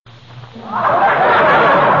The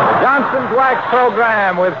Johnson's Wax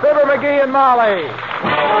Program with Fibber, McGee, and Molly.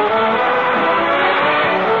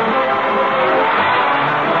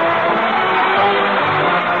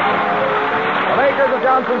 The makers of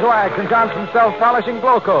Johnson's Wax and Johnson's Self-Polishing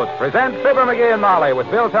Glow Coat present Fibber, McGee, and Molly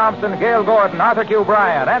with Bill Thompson, Gail Gordon, Arthur Q.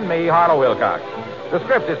 Bryan, and me, Harlow Wilcox. The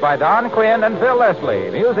script is by Don Quinn and Phil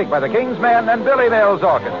Leslie. Music by the King's Men and Billy Mills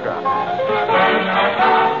Orchestra.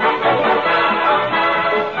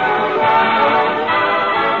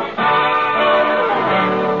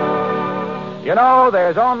 You know,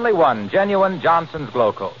 there's only one genuine Johnson's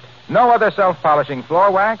Glow Coat. No other self-polishing floor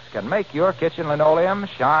wax can make your kitchen linoleum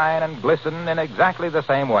shine and glisten in exactly the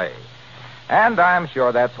same way. And I'm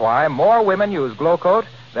sure that's why more women use Glow Coat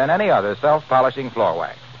than any other self-polishing floor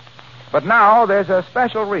wax. But now there's a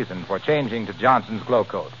special reason for changing to Johnson's Glow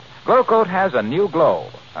Coat. Glow Coat has a new glow,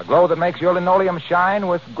 a glow that makes your linoleum shine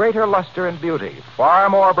with greater luster and beauty, far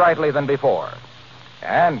more brightly than before.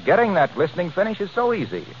 And getting that glistening finish is so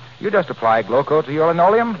easy. You just apply Glow Coat to your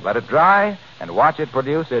linoleum, let it dry, and watch it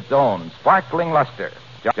produce its own sparkling luster.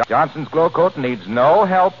 Johnson's Glow Coat needs no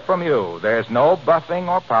help from you. There's no buffing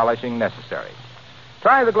or polishing necessary.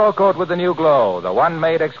 Try the Glow Coat with the new glow, the one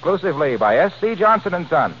made exclusively by S.C. Johnson &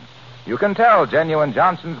 Son. You can tell genuine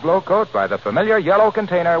Johnson's Glow Coat by the familiar yellow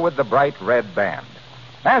container with the bright red band.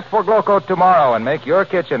 Ask for Glow Coat tomorrow and make your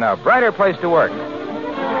kitchen a brighter place to work.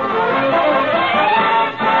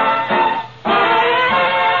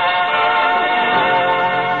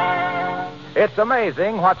 It's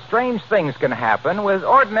amazing what strange things can happen with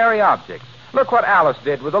ordinary objects. Look what Alice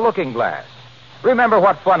did with a looking glass. Remember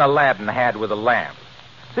what fun Aladdin had with a lamp.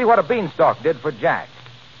 See what a beanstalk did for Jack.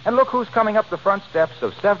 And look who's coming up the front steps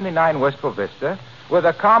of 79 Wistful Vista with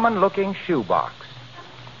a common-looking shoebox.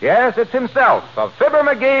 Yes, it's himself, of Fibber,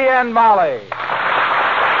 McGee, and Molly.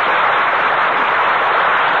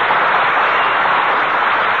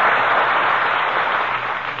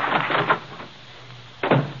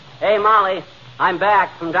 Hey, Molly, I'm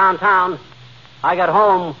back from downtown. I got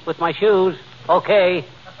home with my shoes. Okay.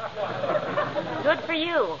 Good for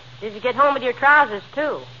you. Did you get home with your trousers,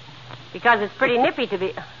 too? Because it's pretty nippy to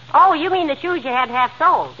be... Oh, you mean the shoes you had half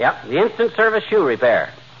soled? Yep, the instant service shoe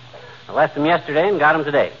repair. I left them yesterday and got them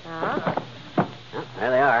today. Uh-huh. Well, there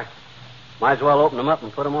they are. Might as well open them up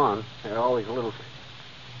and put them on. They're always a little...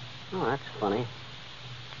 Oh, that's funny.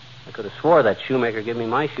 I could have swore that shoemaker gave me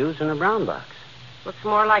my shoes in a brown box. Looks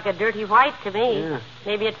more like a dirty white to me. Yeah.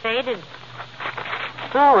 Maybe it faded.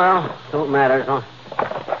 Oh, well, don't matter.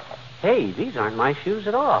 Hey, these aren't my shoes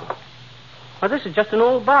at all. Well, this is just an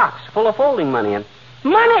old box full of folding money and...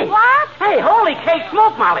 Money! What? Hey, holy cake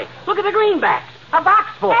smoke, Molly. Look at the greenbacks. A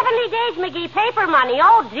box full. Heavenly days, McGee. Paper money.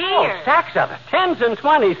 Oh, dear. Oh, stacks of it. 10s and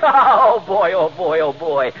 20s. Oh, boy, oh, boy, oh,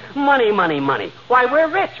 boy. Money, money, money. Why, we're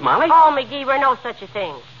rich, Molly. Oh, McGee, we're no such a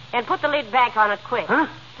thing. And put the lid back on it quick. Huh?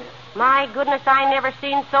 My goodness, I never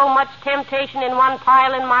seen so much temptation in one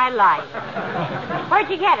pile in my life. Where'd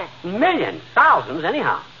you get it? Millions. Thousands,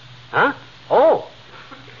 anyhow. Huh? Oh.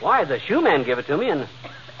 Why, the shoe man gave it to me and...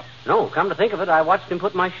 No, come to think of it, I watched him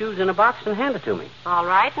put my shoes in a box and hand it to me. All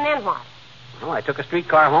right, and then what? Well, I took a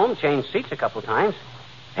streetcar home, changed seats a couple of times.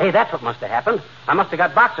 Hey, that's what must have happened. I must have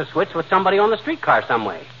got boxes switched with somebody on the streetcar some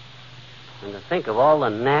way. And to think of all the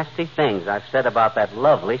nasty things I've said about that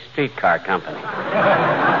lovely streetcar company.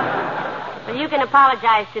 Well, you can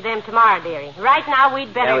apologize to them tomorrow, dearie. Right now,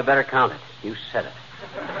 we'd better... Yeah, we better count it. You said it.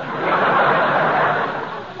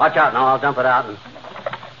 Watch out now, I'll dump it out and...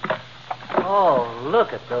 Oh,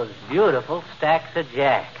 look at those beautiful stacks of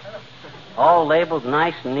jack. All labeled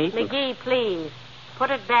nice and neat. McGee, please. Put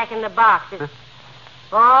it back in the box. Huh?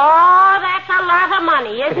 Oh, that's a lot of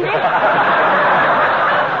money, isn't it?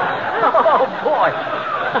 Oh, boy.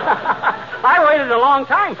 I waited a long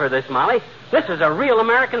time for this, Molly. This is a real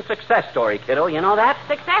American success story, kiddo. You know that?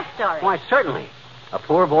 Success story? Why, certainly. A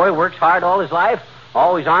poor boy works hard all his life,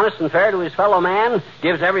 always honest and fair to his fellow man,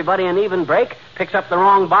 gives everybody an even break, picks up the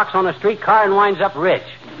wrong box on a streetcar, and winds up rich.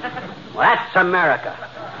 Well, that's America.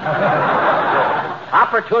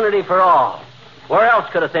 Opportunity for all. Where else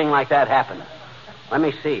could a thing like that happen? Let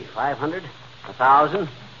me see. 500, 1,000,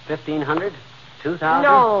 1,500, 2,000.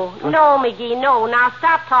 No, McGee, no. Now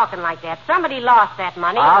stop talking like that. Somebody lost that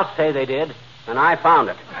money. I'll say they did, and I found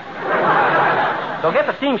it. So get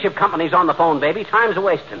the steamship companies on the phone, baby. Time's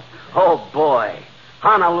a-wasting. Oh, boy.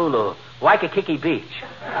 Honolulu, Waikiki Beach.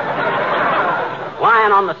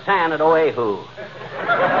 Lying on the sand at Oahu.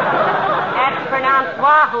 That's pronounced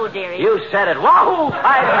Wahoo, dearie. You said it. Wahoo! 5,000.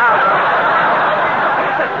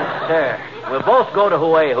 Yes, sir. We'll both go to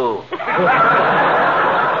Oahu.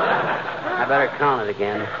 I better count it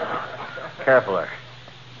again. Carefuler.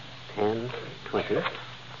 10, 20,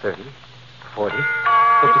 30, 40, 50.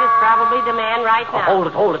 This is probably the man right now.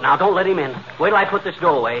 Hold it now. Don't let him in. Wait till I put this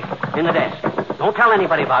dough away in the desk. Don't tell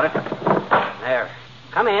anybody about it. There.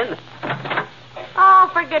 Come in. Oh,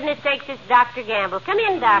 for goodness sakes, it's Dr. Gamble. Come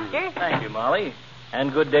in, Doctor. Thank you, Molly.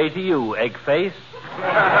 And good day to you, egg face.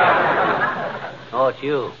 Oh, it's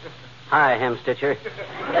you. Hi, Hem Stitcher.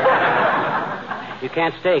 You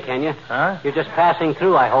can't stay, can you? Huh? You're just passing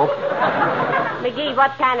through, I hope. McGee,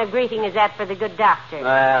 what kind of greeting is that for the good doctor?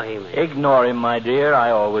 Well, he may. Ignore him, my dear.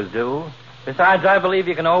 I always do. Besides, I believe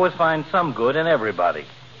you can always find some good in everybody.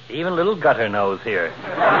 Even little gutter nose here.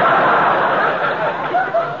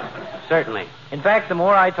 Certainly. In fact, the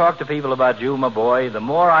more I talk to people about you, my boy, the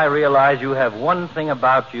more I realize you have one thing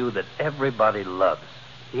about you that everybody loves.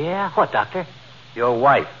 Yeah? What, Doctor? Your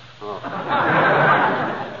wife. Oh.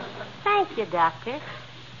 Thank you, Doctor.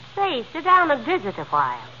 Say, sit down and visit a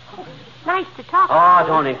while. Nice to talk to Oh, you.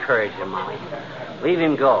 don't encourage him, Molly. Leave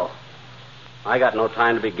him go. I got no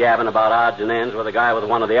time to be gabbing about odds and ends with a guy with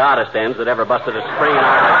one of the oddest ends that ever busted a spring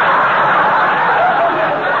out.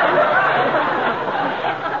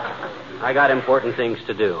 I got important things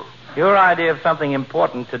to do. Your idea of something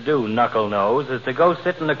important to do, knuckle nose, is to go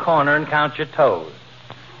sit in the corner and count your toes.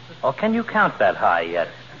 Or can you count that high yet?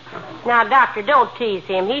 Now, Doctor, don't tease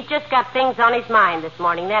him. He's just got things on his mind this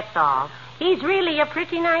morning, that's all. He's really a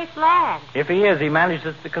pretty nice lad. If he is, he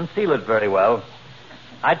manages to conceal it very well.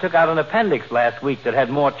 I took out an appendix last week that had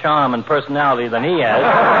more charm and personality than he has.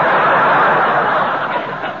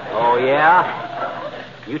 Oh, yeah?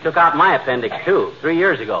 You took out my appendix, too, 3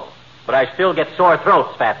 years ago. But I still get sore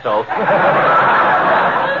throats, Fatso.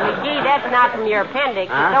 McGee, that's not from your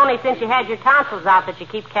appendix. Huh? It's only since you had your tonsils out that you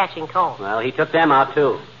keep catching cold. Well, he took them out,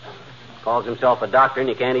 too. Calls himself a doctor, and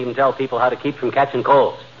you can't even tell people how to keep from catching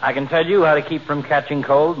colds. I can tell you how to keep from catching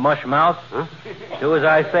cold, mush mouth. Huh? Do as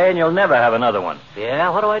I say, and you'll never have another one. Yeah?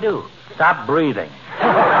 What do I do? Stop breathing.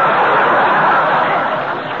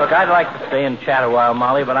 Look, I'd like to stay and chat a while,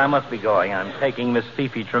 Molly, but I must be going. I'm taking Miss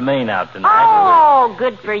Fifi Tremaine out tonight. Oh,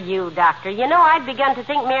 good for you, Doctor. You know, I'd begun to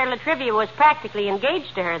think Mayor Latrivia was practically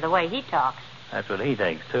engaged to her the way he talks. That's what he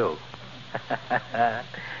thinks, too.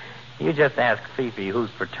 You just ask Fifi whose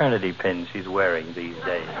fraternity pin she's wearing these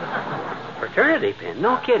days. Fraternity pin?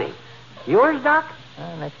 No kidding. Yours, Doc?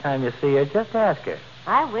 Well, next time you see her, just ask her.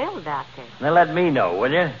 I will, Doctor. Now let me know,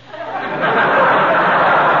 will you?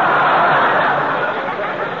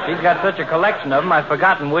 She's got such a collection of them, I've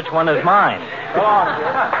forgotten which one is mine. Go on, kid.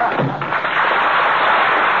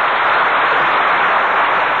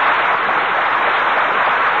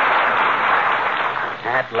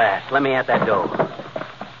 At last. Let me at that dough.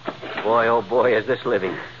 Boy, oh boy, is this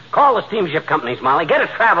living. Call the steamship companies, Molly. Get a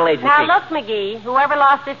travel agency. Now, look, McGee, whoever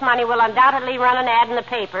lost this money will undoubtedly run an ad in the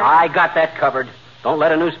paper. I got that covered. Don't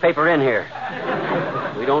let a newspaper in here.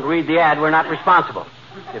 If we don't read the ad, we're not responsible.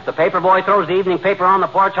 If the paper boy throws the evening paper on the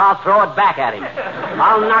porch, I'll throw it back at him.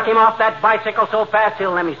 I'll knock him off that bicycle so fast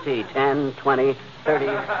he'll, let me see, 10, 20, 30,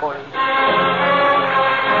 40.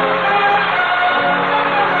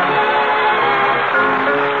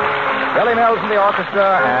 Billy Mills and the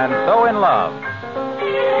orchestra, and So in Love.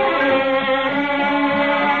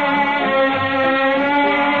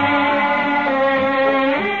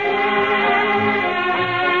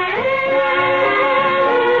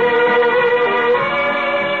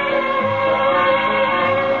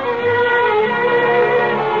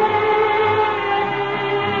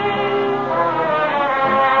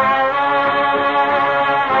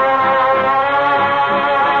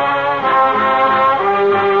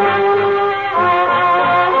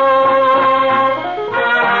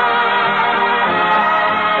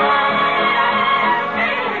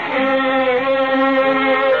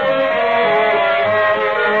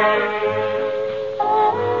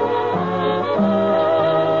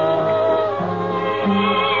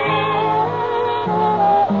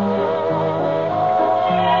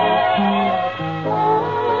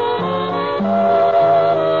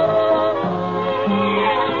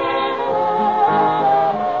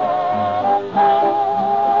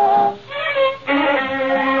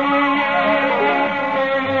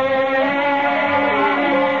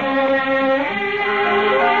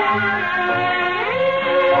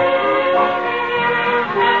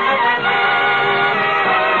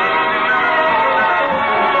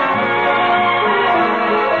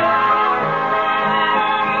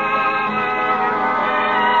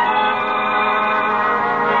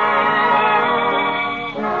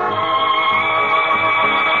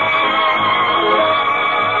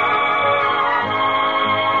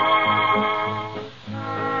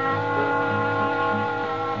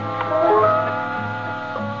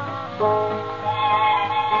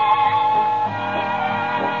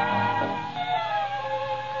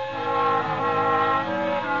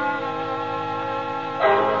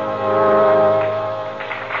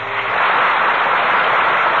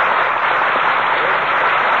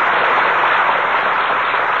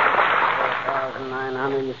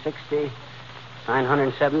 960,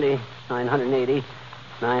 970, 980,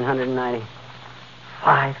 990.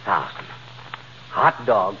 5,000. Hot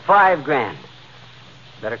dog. $5,000.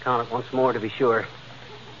 Better count it once more to be sure.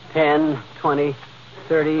 10, 20,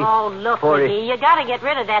 30, Oh, look, 40. McGee, you got to get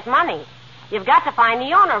rid of that money. You've got to find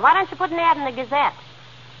the owner. Why don't you put an ad in the Gazette?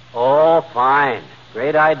 Oh, fine.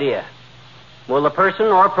 Great idea. Will the person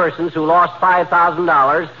or persons who lost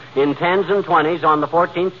 $5,000 in 10s and 20s on the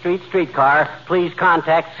 14th Street streetcar please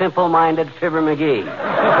contact simple-minded Fibber McGee?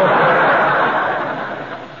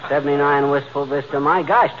 79 Wistful Vista. My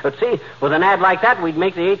gosh, Tootsie, with an ad like that, we'd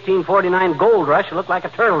make the 1849 gold rush look like a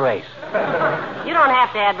turtle race. You don't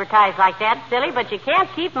have to advertise like that, silly, but you can't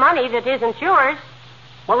keep money that isn't yours.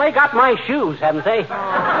 Well, they got my shoes, haven't they?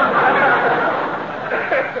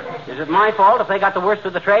 Is it my fault if they got the worst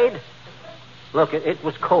of the trade? Look, it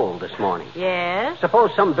was cold this morning. Yes?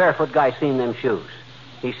 Suppose some barefoot guy seen them shoes.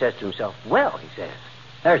 He says to himself, well, he says,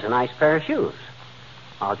 there's a nice pair of shoes.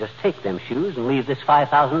 I'll just take them shoes and leave this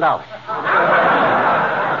 $5,000.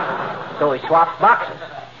 So he swaps boxes.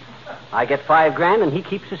 I get $5,000 and he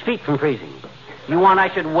keeps his feet from freezing. You want I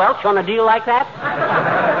should welch on a deal like that?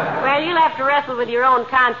 Well, you'll have to wrestle with your own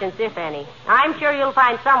conscience, if any. I'm sure you'll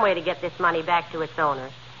find some way to get this money back to its owner.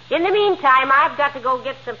 In the meantime, I've got to go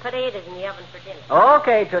get some potatoes in the oven for dinner.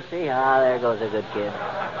 Okay, Tootsie. Ah, there goes a good kid.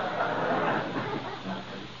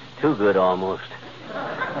 Too good, almost.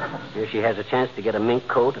 Here she has a chance to get a mink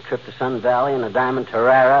coat, a trip to Sun Valley, and a diamond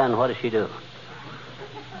Tarara, and what does she do?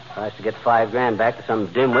 Tries to get $5,000 back to some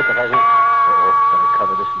dimwit that hasn't... Oh, better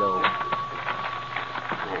cover this dough.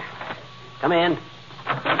 Come in.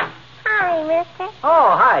 Hi, mister.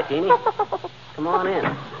 Oh, hi, Teeny. Come on in.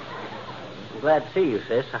 I'm glad to see you,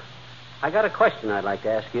 sis. I got a question I'd like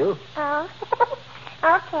to ask you. Oh,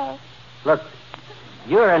 okay. Look,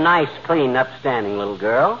 you're a nice, clean, upstanding little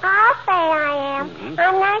girl. I'll say I am. Mm-hmm.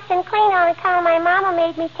 I'm nice and clean on account of my mama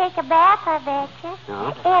made me take a bath, I bet you.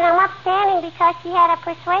 No? And I'm upstanding because she had to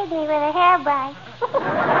persuade me with a hairbrush.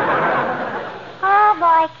 Oh,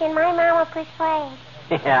 boy, can my mama persuade.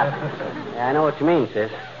 Yeah, I know what you mean,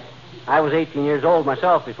 sis. I was 18 years old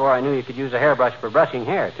myself before I knew you could use a hairbrush for brushing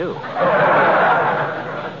hair, too.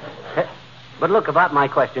 But look, about my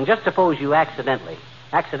question. Just suppose you accidentally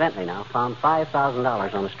now, found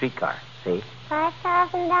 $5,000 on a streetcar. See?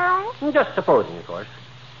 $5,000? Just supposing, of course.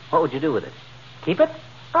 What would you do with it? Keep it?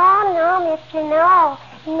 Oh, no, mister, no.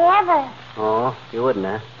 Never. Oh, you wouldn't,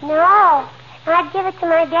 huh? No. I'd give it to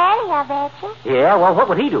my daddy, I bet you. Yeah, well, what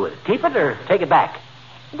would he do with it? Keep it or take it back?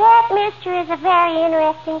 That, mister, is a very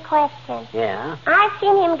interesting question. Yeah? I've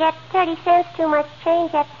seen him get 30 cents too much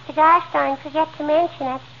change at the cigar store and forget to mention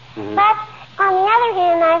it. Mm-hmm. But, on the other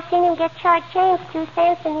hand, I've seen him get short change 2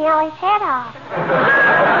 cents and yell his head off.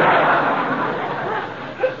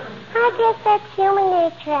 I guess that's human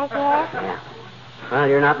nature, I guess. Yeah. Well,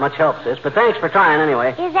 you're not much help, sis, but thanks for trying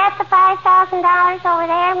anyway. Is that the $5,000 over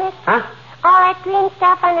there, mister? Huh? All that green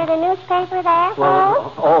stuff under the newspaper there?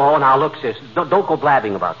 Well, now, look, sis, don't go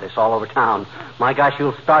blabbing about this all over town. My gosh,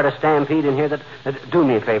 you'll start a stampede in here that do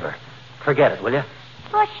me a favor. Forget it, will you?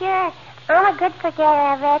 Oh, sure. I'm a good forgetter,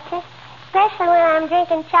 I bet you. Especially when I'm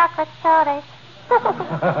drinking chocolate sodas. Oh,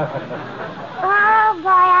 boy,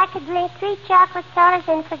 I could drink 3 chocolate sodas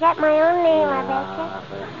and forget my own name, I bet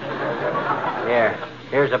you.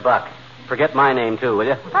 Here's $1. Forget my name, too, will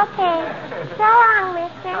you? Okay. So long,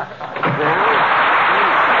 mister.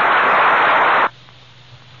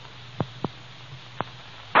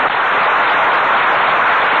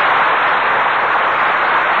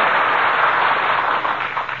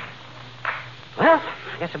 Well,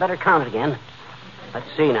 I guess I better count it again. Let's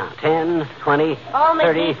see now. 10, 20, Oh,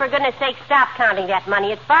 30... McGee, for goodness sake, stop counting that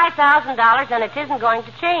money. It's $5,000, and it isn't going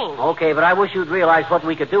to change. Okay, but I wish you'd realize what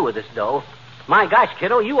we could do with this dough. My gosh,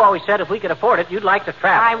 kiddo, you always said if we could afford it, you'd like to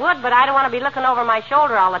travel. I would, but I don't want to be looking over my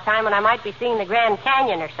shoulder all the time when I might be seeing the Grand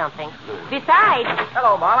Canyon or something. Besides...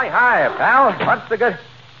 Hello, Molly. Hi, pal. What's the good...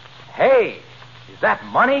 Hey, is that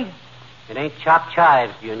money? It ain't chopped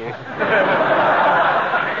chives, Junior.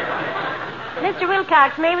 Mr.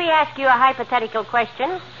 Wilcox, may we ask you a hypothetical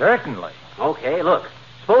question? Certainly. Okay, look.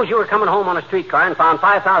 Suppose you were coming home on a streetcar and found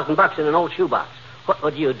 $5,000 in an old shoebox. What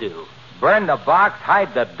would you do? Burn the box,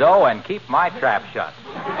 hide the dough, and keep my trap shut.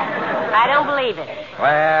 I don't believe it.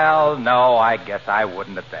 Well, no, I guess I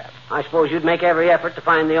wouldn't at that. I suppose you'd make every effort to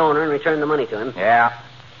find the owner and return the money to him. Yeah,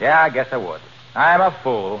 I guess I would. I'm a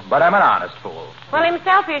fool, but I'm an honest fool. Well,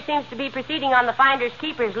 himself here seems to be proceeding on the finders,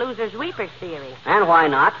 keepers, losers, weepers theory. And why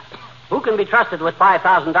not? Who can be trusted with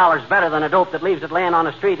 $5,000 better than a dope that leaves it laying on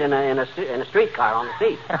the street in a streetcar on the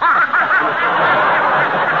seat?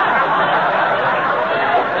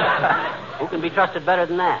 Who can be trusted trusted better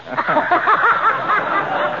than that.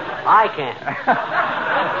 I can.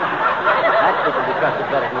 That kid can be trusted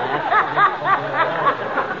better than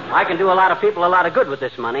that. I can do a lot of people a lot of good with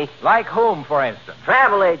this money. Like whom, for instance?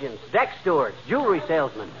 Travel agents, deck stewards, jewelry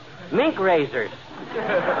salesmen, mink raisers.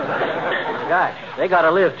 Gosh, they got to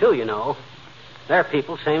live, too, you know. They're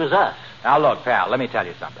people same as us. Now, look, pal, let me tell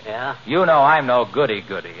you something. Yeah? You know I'm no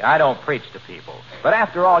goody-goody. I don't preach to people. But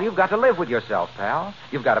after all, you've got to live with yourself, pal.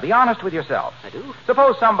 You've got to be honest with yourself. I do?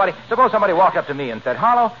 Suppose somebody walked up to me and said,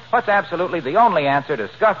 Harlow, what's absolutely the only answer to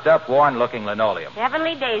scuffed-up, worn-looking linoleum?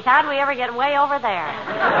 Heavenly days, how'd we ever get way over there?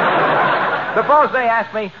 Suppose they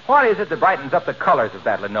ask me, what is it that brightens up the colors of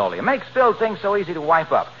that linoleum, makes spilled things so easy to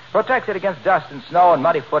wipe up, protects it against dust and snow and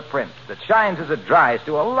muddy footprints, that shines as it dries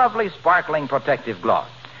to a lovely, sparkling, protective gloss,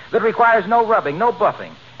 that requires no rubbing, no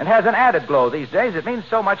buffing, and has an added glow these days that means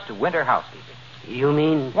so much to winter housekeeping? You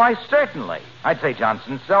mean? Why, certainly. I'd say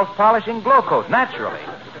Johnson's self-polishing glow coat, naturally.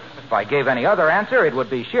 If I gave any other answer, it would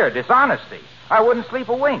be sheer dishonesty. I wouldn't sleep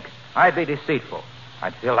a wink. I'd be deceitful.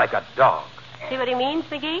 I'd feel like a dog. See what he means,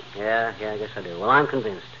 McGee? Yeah, I guess I do. Well, I'm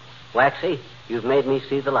convinced. Waxy, you've made me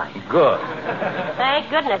see the light. Good. Thank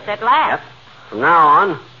goodness, at last. Yep. From now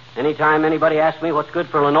on, anytime anybody asks me what's good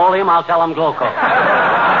for linoleum, I'll tell them glow coat.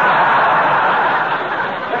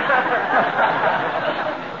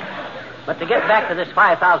 But to get back to this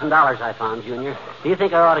 $5,000 I found, Junior, do you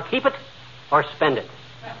think I ought to keep it or spend it?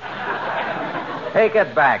 Take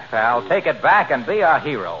it back, pal. Take it back and be a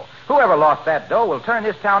hero. Whoever lost that dough will turn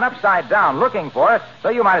this town upside down looking for it, so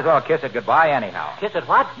you might as well kiss it goodbye anyhow. Kiss it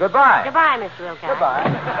what? Goodbye. Goodbye, Mr. Wilcox. Goodbye.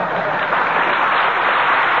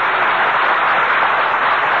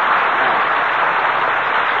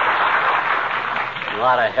 A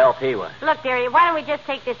lot of help he was. Look, dearie, why don't we just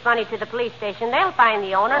take this money to the police station? They'll find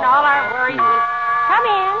the owner, and all our worries will... Come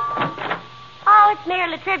in. Oh, it's Mayor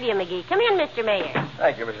Latrivia, McGee. Come in, Mr. Mayor.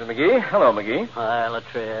 Thank you, Mrs. McGee. Hello, McGee.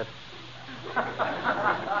 Latriv.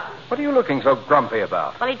 What are you looking so grumpy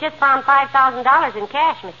about? Well, he just found $5,000 in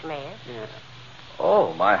cash, Mr. Mayor. Yeah.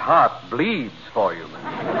 Oh, my heart bleeds for you,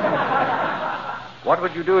 McGee. What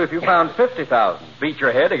would you do if you found 50,000? Beat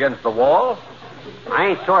your head against the wall? I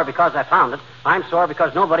ain't sore because I found it. I'm sore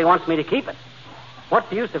because nobody wants me to keep it. What's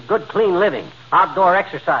the use of good, clean living, outdoor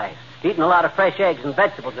exercise, eating a lot of fresh eggs and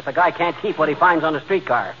vegetables if a guy can't keep what he finds on a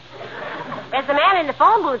streetcar? As the man in the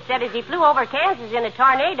phone booth said as he flew over Kansas in a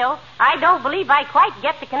tornado, I don't believe I quite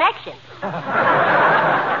get the connection.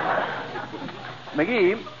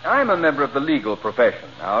 McGee, I'm a member of the legal profession.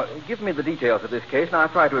 Now, give me the details of this case, and I'll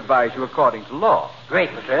try to advise you according to law. Great,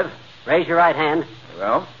 Latriv. Raise your right hand.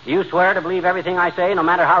 Well? Do you swear to believe everything I say, no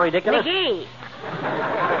matter how ridiculous? McGee.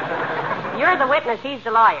 You're the witness. He's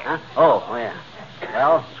the lawyer. Huh? Oh, yeah.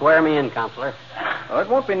 Well, swear me in, Counselor. Well, it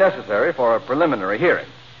won't be necessary for a preliminary hearing.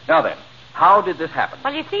 Now then, how did this happen?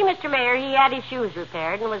 Well, you see, Mr. Mayor, he had his shoes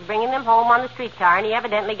repaired and was bringing them home on the streetcar, and he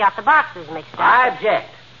evidently got the boxes mixed up. I object.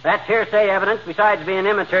 That's hearsay evidence besides being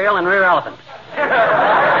immaterial and irrelevant.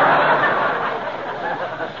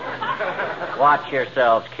 Watch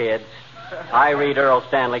yourselves, kids. I read Earl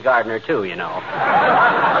Stanley Gardner, too, you know.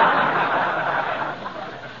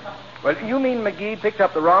 Well, you mean McGee picked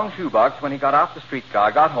up the wrong shoebox when he got off the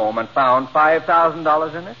streetcar, got home, and found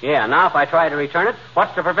 $5,000 in it? Yeah, now if I try to return it,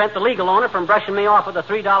 what's to prevent the legal owner from brushing me off with a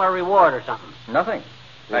 $3 reward or something? Nothing.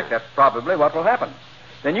 In fact, that's probably what will happen.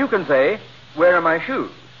 Then you can say, where are my shoes?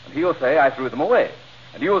 And he'll say, I threw them away.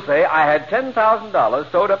 And you'll say, I had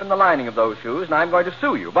 $10,000 sewed up in the lining of those shoes, and I'm going to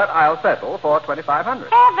sue you, but I'll settle for $2,500.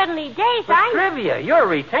 Heavenly days, Trivia, you're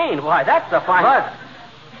retained. Why, that's the fine... But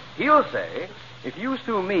he'll say, if you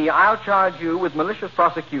sue me, I'll charge you with malicious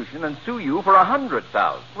prosecution and sue you for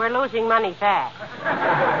 $100,000. We're losing money fast.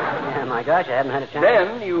 Yeah, my gosh, I haven't had a chance.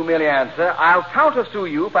 Then you merely answer, I'll counter-sue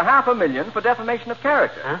you for $500,000 for defamation of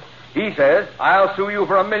character. Huh? He says, I'll sue you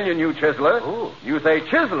for $1 million, you chiseler. Ooh. You say,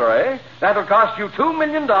 chiseler, eh? That'll cost you $2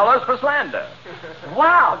 million for slander.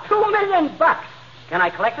 Wow, $2 million. Can I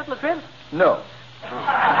collect it, Latriv? No.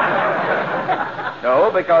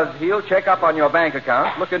 No, because he'll check up on your bank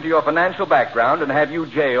account, look into your financial background, and have you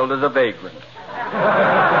jailed as a vagrant.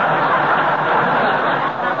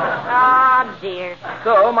 Oh, dear.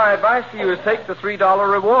 So my advice to you is take the $3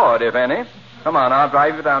 reward, if any. Come on, I'll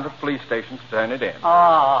drive you down to the police station to turn it in.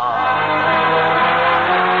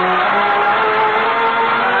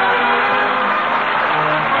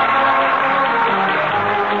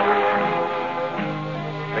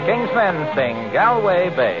 The King's Men sing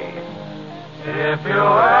Galway Bay. If you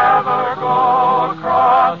ever go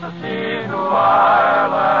across the sea to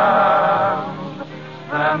Ireland,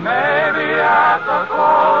 then maybe at the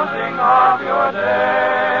closing of your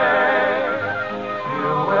day,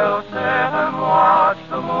 you will sit and watch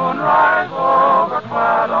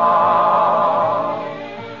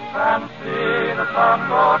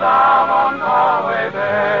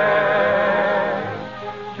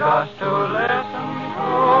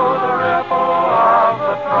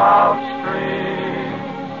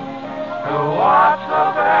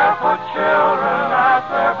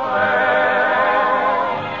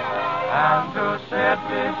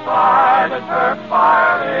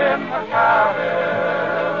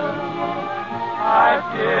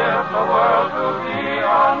the world to be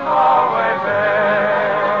on Galway Bay.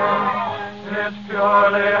 It's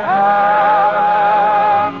purely heaven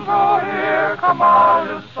to hear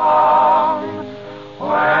Kamalia's song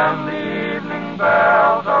when the evening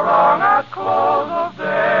bells are rung at close of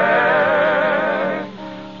day.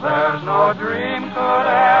 There's no dream could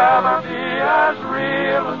ever be as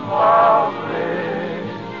real and lovely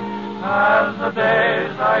as the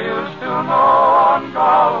days I used to know on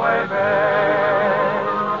Galway Bay.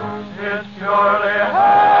 It's purely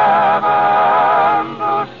heaven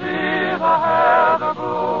to see the heather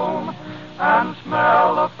bloom and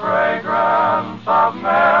smell the fragrance of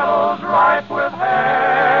meadows ripe with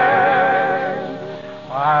hay.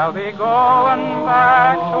 I'll be going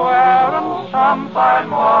back to Erin some fine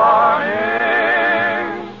morning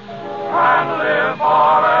and live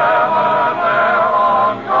forever there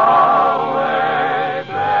on Galway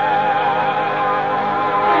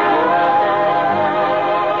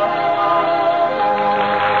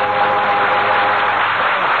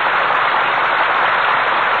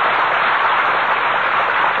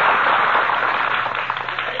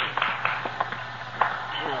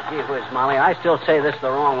Gee whiz, Molly, I still say this is the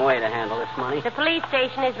wrong way to handle this money. The police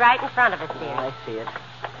station is right in front of us, dear. I see it.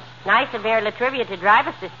 Nice of Mayor Latrivia to drive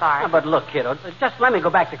us this far. But look, kiddo, just let me go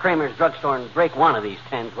back to Kramer's drugstore and break one of these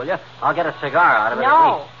tens, will you? I'll get a cigar out of it.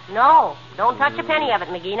 No. Don't touch a penny of it,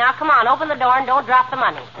 McGee. Now, come on, open the door and don't drop the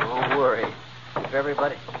money. Don't worry. If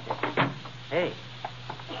everybody... Hey,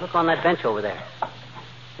 look on that bench over there.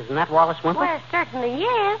 Isn't that Wallace Wimple? Well, certainly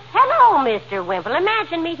is. Hello, Mr. Wimple.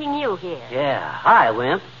 Imagine meeting you here. Yeah. Hi,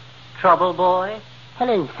 Wimp. Trouble boy?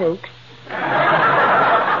 Hello, folks.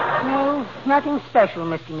 No, nothing special,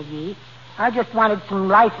 Mr. McGee. I just wanted some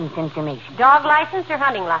license information. Dog license or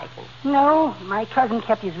hunting license? No, my cousin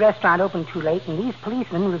kept his restaurant open too late, and these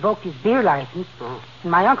policemen revoked his beer license. Oh.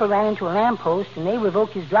 And my uncle ran into a lamppost, and they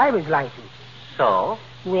revoked his driver's license. So?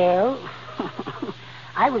 Well,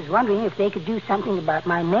 I was wondering if they could do something about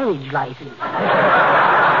my marriage license.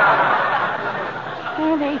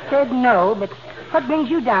 Well, they said no, but what brings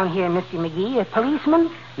you down here, Mr. McGee? A policeman?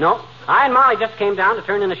 No. I and Molly just came down to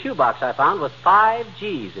turn in a shoebox I found with 5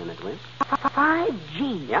 G's in it, Wimp. 5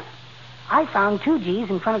 G's? Yep. I found 2 G's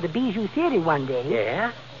in front of the Bijou Theater one day.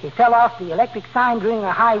 Yeah? They fell off the electric sign during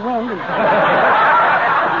a high wind.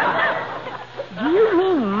 And... Do you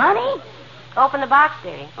mean money? Open the box,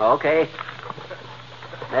 dearie. Okay.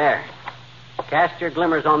 There. Cast your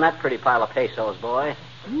glimmers on that pretty pile of pesos, boy.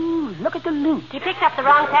 Ooh, look at the loot. You picked up the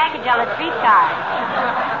wrong package on a streetcar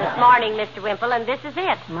this morning, Mr. Wimple, and this is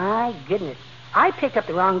it. My goodness. I picked up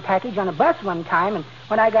the wrong package on a bus one time, and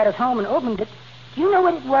when I got it home and opened it, do you know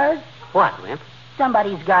what it was? What, Wimp?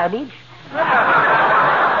 Somebody's garbage.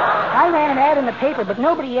 I ran an ad in the paper, but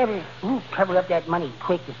nobody ever... Ooh, cover up that money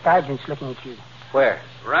quick. The sergeant's looking at you. Where?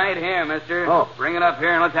 Right here, mister. Oh. Bring it up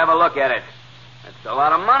here and let's have a look at it. That's a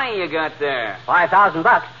lot of money you got there.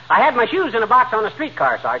 $5,000. I had my shoes in a box on a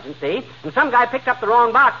streetcar, Sergeant, see? And some guy picked up the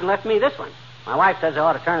wrong box and left me this one. My wife says I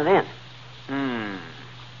ought to turn it in.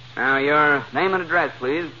 Now, your name and address,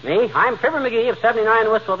 please. Me? I'm Fibber McGee of 79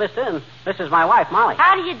 Wistful Vista, and this is my wife, Molly.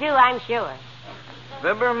 How do you do, I'm sure.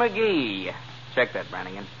 Fibber McGee. Check that,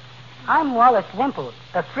 Brannigan. I'm Wallace Wimple,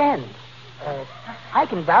 a friend. I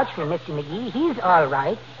can vouch for Mr. McGee. He's all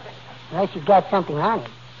right, unless you've got something on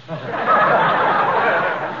him.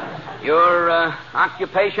 Your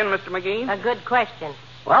occupation, Mr. McGee? A good question.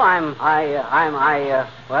 Well, I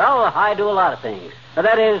do a lot of things.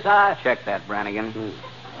 That is, Check that, Brannigan.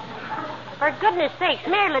 For goodness sakes,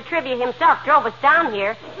 Mayor Latrivia himself drove us down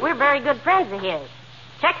here. We're very good friends of his.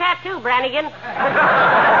 Check that, too, Brannigan.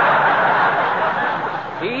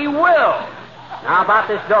 He will. Now, about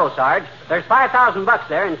this dough, Sarge. There's $5,000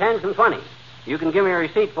 there in 10s and 20s. You can give me a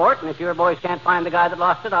receipt for it, and if your boys can't find the guy that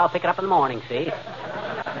lost it, I'll pick it up in the morning, see?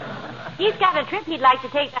 He's got a trip he'd like to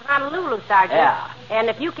take to Honolulu, Sergeant. Yeah. And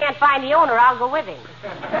if you can't find the owner, I'll go with him.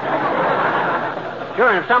 Sure,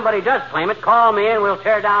 and if somebody does claim it, call me and we'll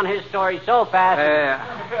tear down his story so fast.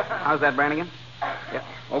 How's that, Brannigan? Yeah.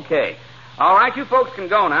 Okay. All right, you folks can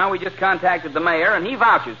go now. We just contacted the mayor, and he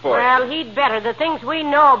vouches for it. Well, he'd better. The things we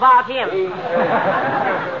know about him.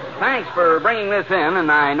 Thanks for bringing this in,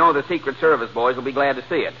 and I know the Secret Service boys will be glad to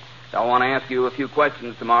see it. So I want to ask you a few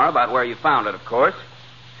questions tomorrow about where you found it, of course.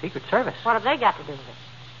 Secret Service? What have they got to do with it?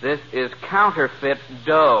 This is counterfeit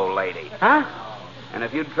dough, lady. Huh? And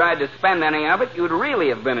if you'd tried to spend any of it, you'd really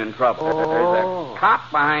have been in trouble. Oh. There's a cop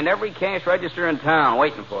behind every cash register in town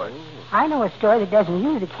waiting for it. I know a store that doesn't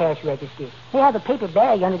use the cash register. They have a paper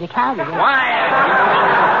bag under the counter. Quiet!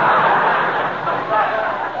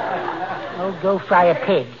 Oh, go fry a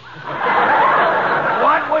pig.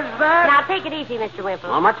 What was that? Now, take it easy, Mr. Wimple.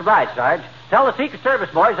 Well, much obliged, Sarge. Tell the Secret Service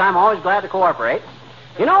boys I'm always glad to cooperate.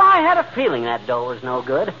 You know, I had a feeling that dough was no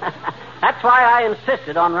good. That's why I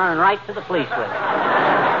insisted on running right to the police with it.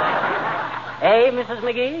 Hey, Mrs.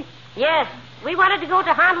 McGee? Yes, we wanted to go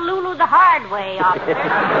to Honolulu the hard way, officer.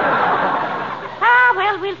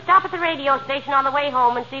 Well, we'll stop at the radio station on the way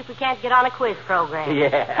home and see if we can't get on a quiz program.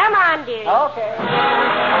 Yeah. Come on, dearie. Okay.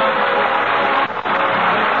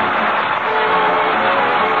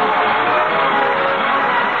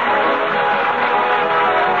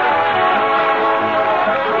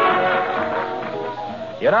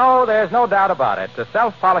 You know, there's no doubt about it. The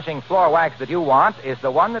self-polishing floor wax that you want is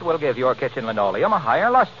the one that will give your kitchen linoleum a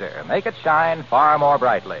higher luster, make it shine far more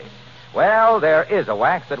brightly. Well, there is a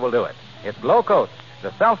wax that will do it. It's Glow Coat,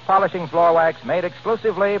 the self-polishing floor wax made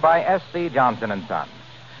exclusively by S.C. Johnson & Son.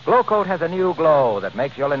 Glow Coat has a new glow that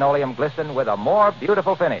makes your linoleum glisten with a more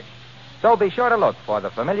beautiful finish. So be sure to look for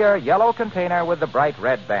the familiar yellow container with the bright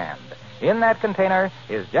red band. In that container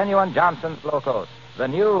is genuine Johnson's Glow Coat, the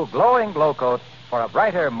new glowing Glow Coat for a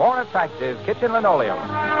brighter, more attractive kitchen linoleum.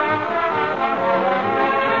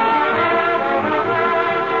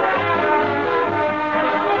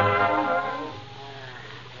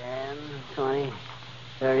 20,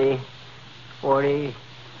 30, 40,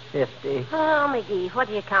 50. Oh, McGee, what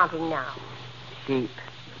are you counting now? Sheep.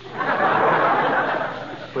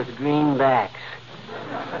 With green backs.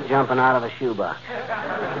 Jumping out of a shoebox.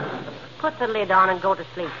 Put the lid on and go to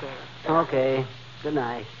sleep then. Okay. Good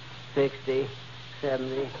night. 60,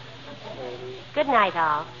 70, 80. Good night,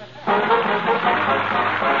 all.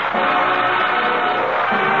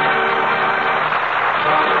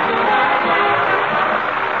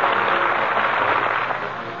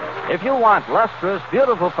 If you want lustrous,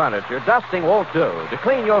 beautiful furniture, dusting won't do. To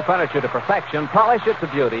clean your furniture to perfection, polish it to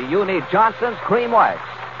beauty, you need Johnson's Cream Wax.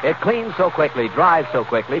 It cleans so quickly, dries so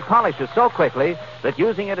quickly, polishes so quickly that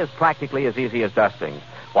using it is practically as easy as dusting.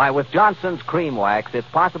 Why, with Johnson's Cream Wax, it's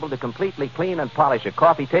possible to completely clean and polish a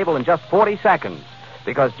coffee table in just 40 seconds.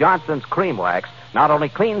 Because Johnson's Cream Wax not only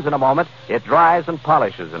cleans in a moment, it dries and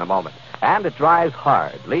polishes in a moment. And it dries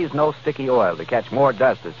hard, leaves no sticky oil to catch more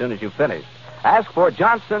dust as soon as you've finished. Ask for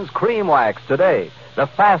Johnson's Cream Wax today, the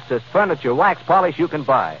fastest furniture wax polish you can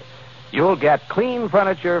buy. You'll get clean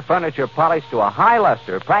furniture polished to a high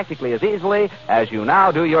luster practically as easily as you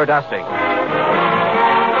now do your dusting.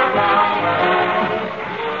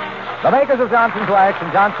 The makers of Johnson's Wax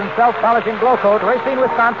and Johnson's Self-Polishing Glow Coat, Racine,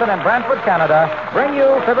 Wisconsin, and Brantford, Canada, bring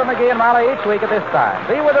you Fibber, McGee, and Molly each week at this time.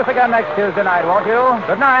 Be with us again next Tuesday night, won't you?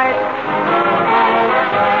 Good night.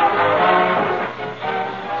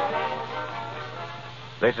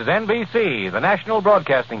 This is NBC, the National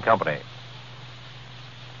Broadcasting Company.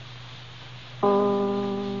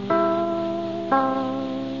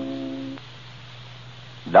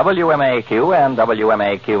 WMAQ and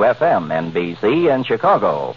WMAQ-FM, NBC in Chicago.